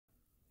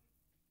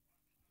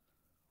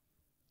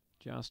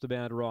Just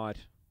about right.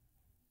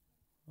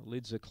 The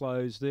lids are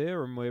closed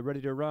there and we're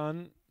ready to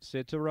run.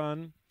 Set to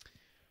run.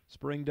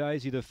 Spring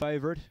Daisy the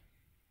favourite.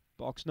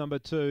 Box number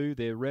 2,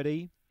 they're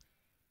ready.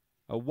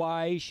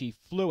 Away, she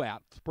flew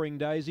out. Spring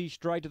Daisy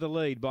straight to the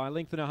lead by a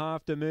length and a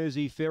half to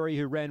Mersey Ferry,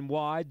 who ran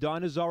wide.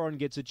 Dinosaur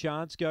gets a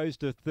chance, goes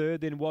to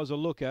third, then Was a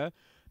Looker.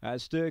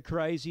 Stir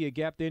Crazy, a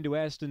gap then to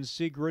Aston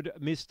Sigrid,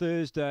 Miss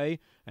Thursday,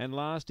 and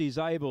last is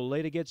Able.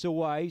 Leader gets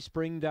away.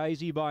 Spring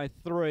Daisy by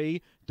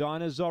 3.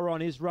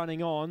 Dinosaur is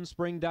running on.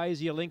 Spring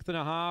Daisy a length and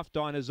a half.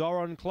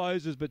 Dinosaur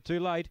closes, but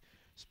too late.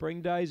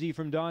 Spring Daisy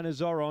from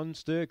Dinosaur,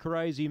 Stir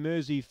Crazy,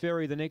 Mersey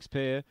Ferry, the next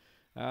pair.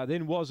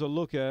 Then Was a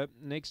Looker.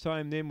 Next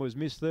home then was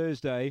Miss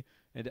Thursday,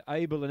 and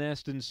Able and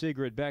Aston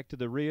Sigrid back to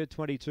the rear.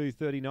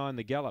 22.39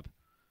 the gallop.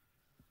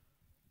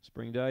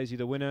 Spring Daisy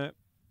the winner.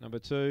 Number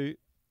 2.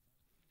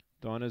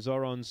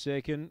 Dinosaur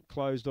second,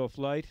 closed off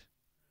late.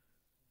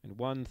 And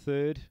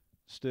 1/3,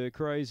 Stir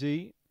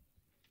Crazy.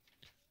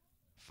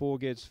 4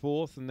 gets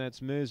 4th, and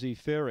that's Mersey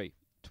Ferry.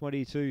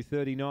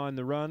 22.39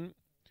 the run.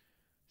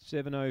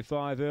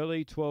 7:05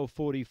 early,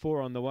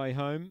 12:44 on the way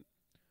home.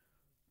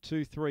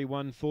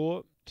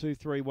 2-3-1-4,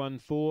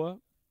 2-3-1-4,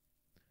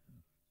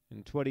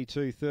 and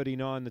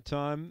 22.39 the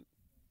time.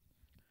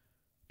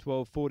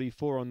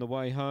 12:44 on the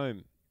way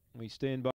home. We stand by.